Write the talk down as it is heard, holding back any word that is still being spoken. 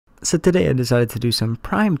So today I decided to do some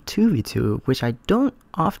Prime 2v2, which I don't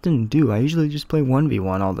often do. I usually just play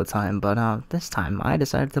 1v1 all the time, but this time I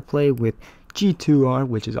decided to play with G2R,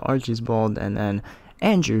 which is Archie's Bald, and then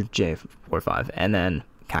Andrew J45, and then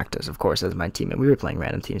Cactus, of course, as my teammate. We were playing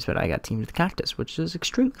random teams, but I got teamed with Cactus, which is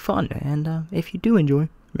extremely fun, and if you do enjoy,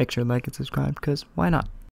 make sure to like and subscribe, because why not?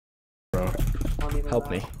 Bro,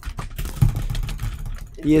 help me.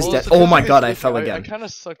 He is dead. Oh my god, I fell again. I kind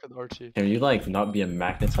of suck with Archie. can you like not be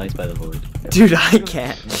magnetized by the void? Dude, I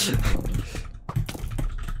can't.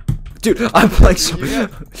 Dude, I'm playing so.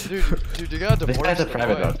 Dude, you got This guy's a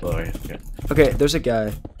private route, Chloe. Okay, there's a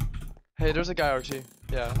guy. Hey, there's a guy, Archie.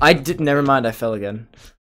 Yeah. I did. Never mind. I fell again.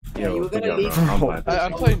 Yeah, you were gonna leave.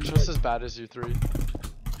 I'm playing just as bad as you three.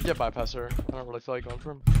 Get bypasser. I don't really feel like going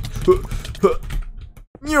for him.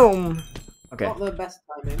 Okay. Not the best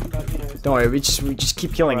timing, but you know. Don't worry. We just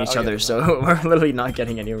keep killing each other, so we're literally not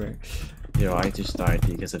getting anywhere. Yo, I just died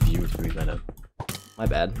because of you 3 minutes. My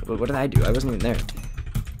bad. What did I do? I wasn't even there.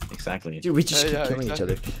 Exactly. Dude, we just keep killing each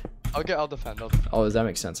other. I'll defend. Oh, does that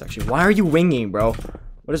make sense? Actually, why are you winging, bro?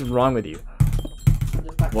 What is wrong with you?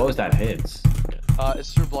 What was that hit?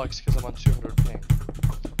 It's through blocks because I'm on 200 ping.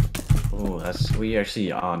 Oh, we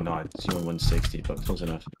actually are not 160, but close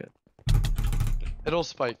enough. Okay. It'll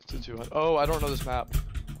spike to 200. Oh, I don't know this map.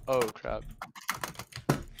 Oh crap.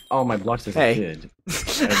 Oh, my blocks is good. Oh,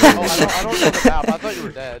 I don't know the map. I thought you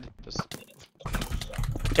were dead.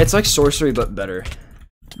 It's like sorcery, but better.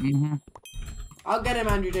 I'll get him,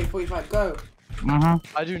 Andrew J45. Go.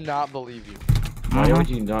 I do not believe you. Why would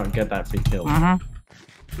you not get that free kill?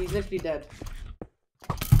 He's literally dead.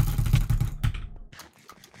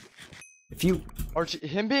 If you Archie,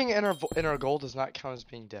 him being in our goal does not count as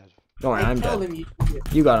being dead. don't worry, I'm dead. Him,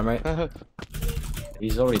 you got him right.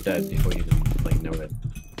 He's already dead before you even like know it.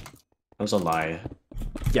 That was a lie.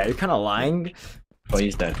 Yeah, you're kind of lying. Oh,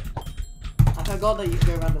 he's dead. I forgot that you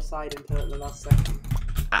go around the side until the last second.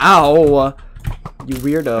 Ow! You I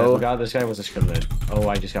weirdo. forgot this guy was a scrimmage. Oh,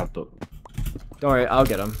 I just got. Don't worry, I'll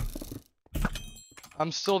get him.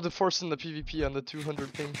 I'm still forcing the PvP on the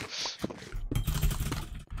 200 ping.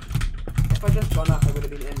 If I just gone up, I would have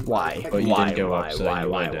been in. Why? But you didn't go up, so Why? you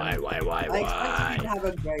went down. I expected you to have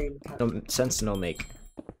a brain. No sense, no make.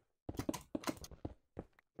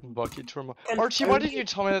 Bucky Turmo. Archie, why didn't you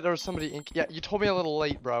tell me that there was somebody in? Yeah, you told me a little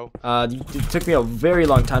late, bro. It took me a very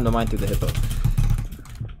long time to mine through the hippo.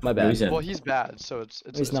 My bad. He's in. Well, he's bad, so it's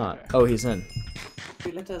He's not. Okay. Oh, he's in.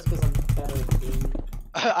 Dude, let us because I'm better at the game.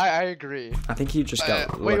 I agree. I think he just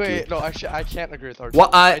got lucky. Wait, no, actually, I can't agree with Archie. What?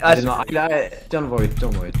 I did not. Don't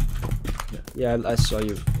worry. Yeah, I saw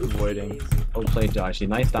you avoiding. Oh, play Josh.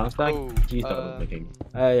 Nice down stack. Oh, He's double picking.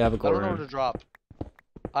 I have a I goal. don't know where to drop.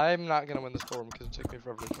 I'm not gonna win this goal because it took me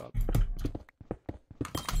forever to drop.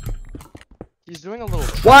 He's doing a little.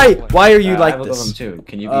 Why? Why are you I like have a this? too.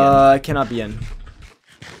 Can you be in? I cannot be in.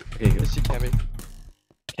 Okay, good. Yes, he can be.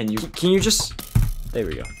 Can you just? There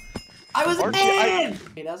we go. I was Archie, in!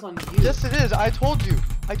 Hey, that's on you. Yes, it is. I told you.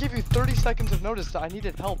 I gave you 30 seconds of notice that I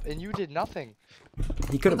needed help, and you did nothing.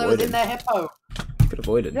 He could have I was in avoided. their hippo. He could have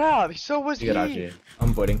avoided. Yeah, so was You he. got Archie. I'm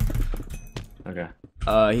avoiding. Okay.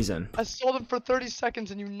 He's in. I sold him for 30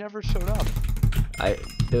 seconds, and you never showed up. It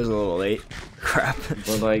was a little late. Crap.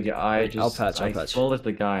 But like, I I'll patch. I followed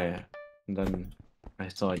the guy, and then I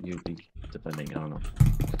thought you'd be defending. I don't know.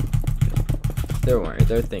 Don't worry,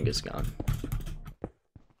 their thing is gone.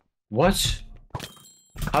 What?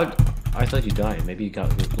 How? I thought you died. Maybe you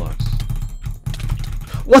got good blocks.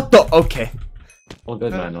 What the? Okay. All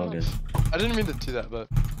good, man. All good. I didn't mean to do that, but.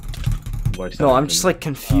 Works No, out I'm good. just like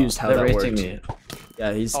confused how They're that racing works. me.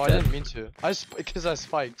 Yeah, he's Oh, I dead. didn't mean to. Because I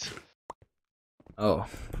spiked. Oh,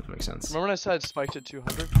 that makes sense. Remember when I said I spiked at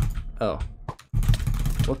 200? Oh.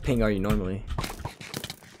 What ping are you normally?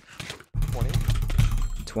 20?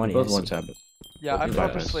 20. Both I see. one tap. Yeah, I'm you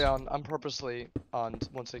purposely on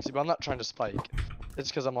 160, but I'm not trying to spike. It's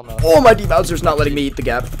because I'm on the. Oh, my debouncer's not letting me eat the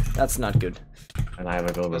gap. That's not good. And I have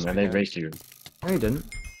a golden, Yes, and we they can. raced you. No, he didn't.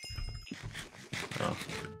 Oh.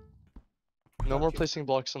 No more placing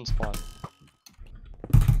blocks on spawn.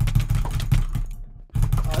 Oh,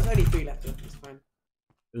 there's only 3 left. It's fine.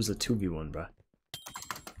 It was a 2v1, bro.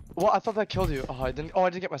 Well, I thought that killed you. Oh, I didn't. Oh, I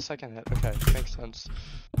didn't get my second hit. Okay, makes sense.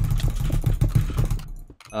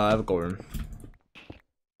 I have a goal room.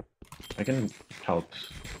 I can help.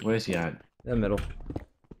 Where is he at? In the middle.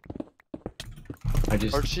 I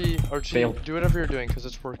just. Archie, failed. do whatever you're doing because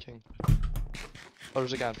it's working. Oh,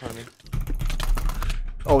 there's a guy in front of me.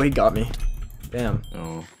 Oh, he got me. Damn.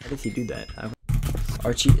 Oh. How did he do that?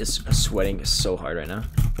 Archie is sweating so hard right now.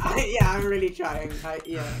 Yeah, I'm really trying.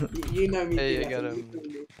 Yeah, you know me. Hey, too, I got think him.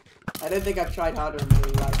 you know me. I don't think I've tried harder in my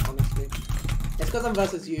life, honestly. It's because I'm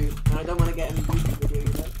versus you, and I don't want to get in the YouTube video,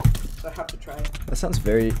 you know? So I have to try it. That sounds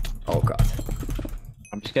very. Oh god.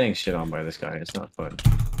 I'm just getting shit on by this guy. It's not fun.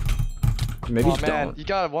 Maybe Oh you man, don't. you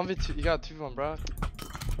got a 1v2, you got a 2v1, bro.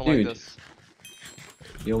 Don't Dude. like this.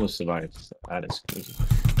 You almost survived. That is crazy.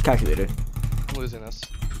 Calculator. I'm losing this.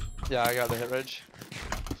 Yeah, I got the hit rage.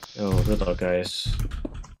 Yo, good luck, guys.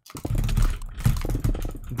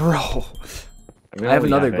 Bro. We I have don't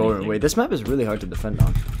another really goal. anything. Wait, this map is really hard to defend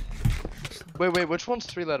on. Wait, which one's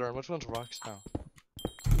 3-letter and which one's rocks now?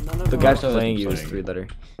 None of The them guy are- so playing you is playing. 3-letter.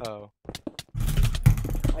 Oh.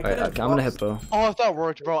 I Alright, could have okay, I'm gonna boxed- hippo. Oh, if that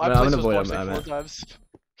worked, bro. I No, I'm played gonna those void blocks him, like I'm 4 times.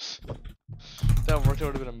 If that worked, it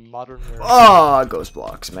would have been a modern mirror. Oh, ghost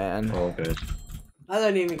blocks, man. Oh, good. I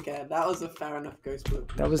don't even care. That was a fair enough ghost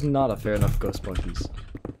block. That was not a fair enough ghost blockies.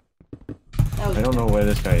 That was I don't know where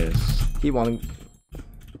this guy is. He won.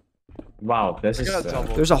 Wow, this I is. got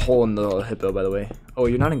double. There's a hole in the hippo, by the way. Oh,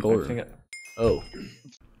 you're not in goal I room. think Oh.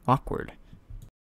 Awkward.